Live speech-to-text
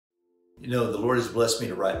You know, the Lord has blessed me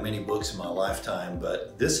to write many books in my lifetime,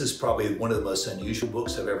 but this is probably one of the most unusual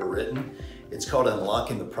books I've ever written. It's called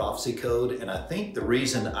Unlocking the Prophecy Code, and I think the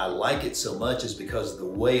reason I like it so much is because of the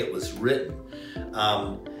way it was written.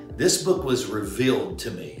 This book was revealed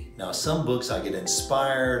to me. Now, some books I get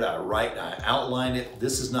inspired, I write, I outline it.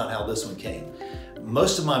 This is not how this one came.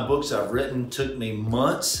 Most of my books I've written took me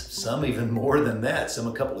months, some even more than that, some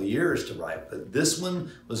a couple of years to write, but this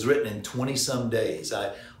one was written in 20-some days.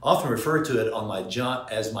 I often refer to it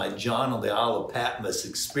as my John on the Isle of Patmos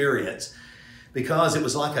experience, because it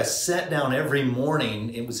was like I sat down every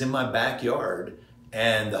morning, it was in my backyard,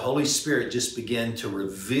 and the Holy Spirit just began to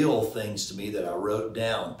reveal things to me that I wrote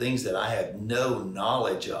down, things that I had no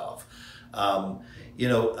knowledge of.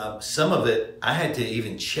 Some of it, I had to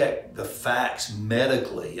even check the facts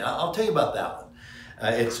medically. I'll tell you about that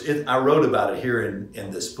one. I wrote about it here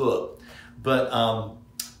in this book. But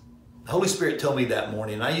the Holy Spirit told me that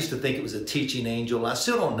morning, and I used to think it was a teaching angel. I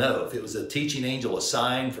still don't know if it was a teaching angel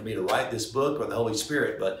assigned for me to write this book or the Holy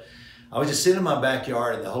Spirit, but I was just sitting in my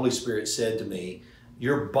backyard and the Holy Spirit said to me,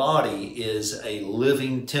 your body is a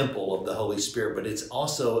living temple of the Holy Spirit, but it's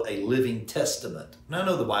also a living testament. And I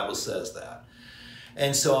know the Bible says that.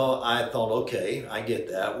 And so I thought, okay, I get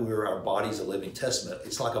that. Our body's a living testament.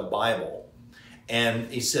 It's like a Bible. And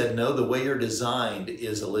he said, no, the way you're designed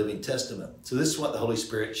is a living testament. So this is what the Holy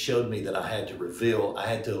Spirit showed me that I had to reveal. I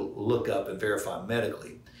had to look up and verify medically.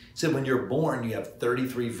 He said, when you're born, you have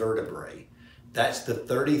 33 vertebrae. That's the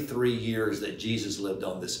 33 years that Jesus lived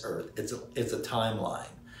on this earth. It's a timeline.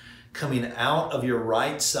 Coming out of your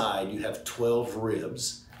right side, you have 12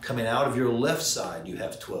 ribs. Coming out of your left side, you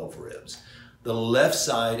have 12 ribs. The left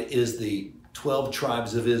side is the 12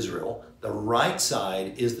 tribes of Israel. The right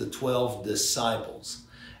side is the 12 disciples.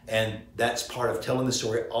 And that's part of telling the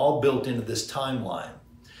story, all built into this timeline.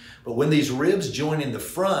 But when these ribs join in the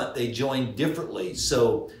front, they join differently.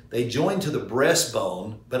 So they join to the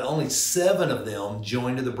breastbone, but only 7 of them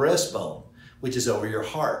join to the breastbone, which is over your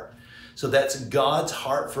heart. So that's God's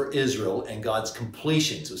heart for Israel and God's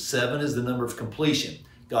completion. So 7 is the number of completion.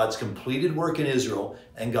 God's completed work in Israel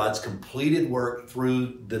and God's completed work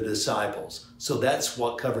through the disciples. So that's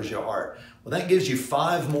what covers your heart. Well, that gives you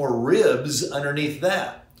 5 more ribs underneath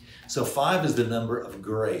that. So 5 is the number of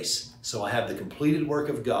grace. So I have the completed work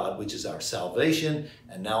of God, which is our salvation,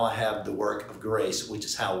 and now I have the work of grace, which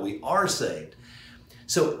is how we are saved.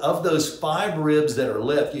 So of those 5 ribs that are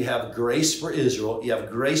left, you have grace for Israel, you have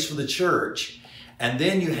grace for the church, and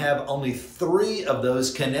then you have only 3 of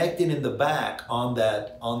those connected in the back on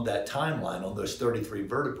that timeline, on those 33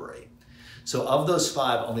 vertebrae. So of those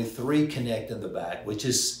 5, only 3 connect in the back, which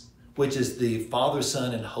is the Father,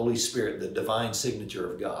 Son, and Holy Spirit, the divine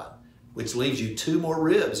signature of God, which leaves you 2 more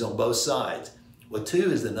ribs on both sides. Well,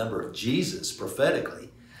 2 is the number of Jesus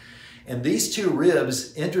prophetically. And these 2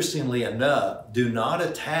 ribs, interestingly enough, do not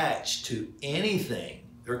attach to anything.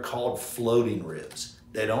 They're called floating ribs.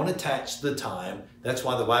 They don't attach to the time. That's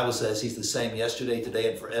why the Bible says he's the same yesterday,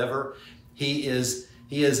 today, and forever. He is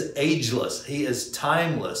ageless. He is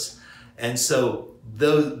timeless. And so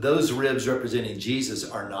those ribs representing Jesus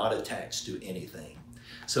are not attached to anything.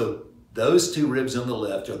 So those 2 ribs on the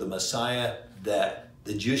left are the Messiah that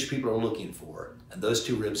the Jewish people are looking for. And those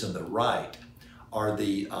 2 ribs on the right are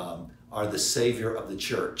the Savior of the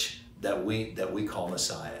church that we call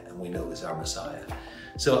Messiah and we know is our Messiah.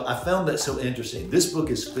 So I found that so interesting. This book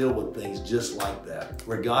is filled with things just like that,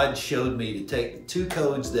 where God showed me to take the 2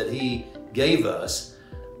 codes that he gave us,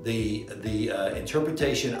 the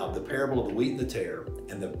interpretation of the parable of the wheat and the tare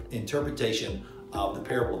and the interpretation of the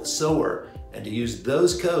parable of the sower, and to use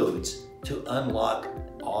those codes to unlock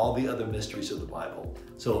all the other mysteries of the Bible.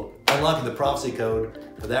 So Unlocking the Prophecy Code,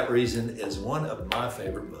 for that reason, is one of my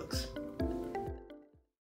favorite books.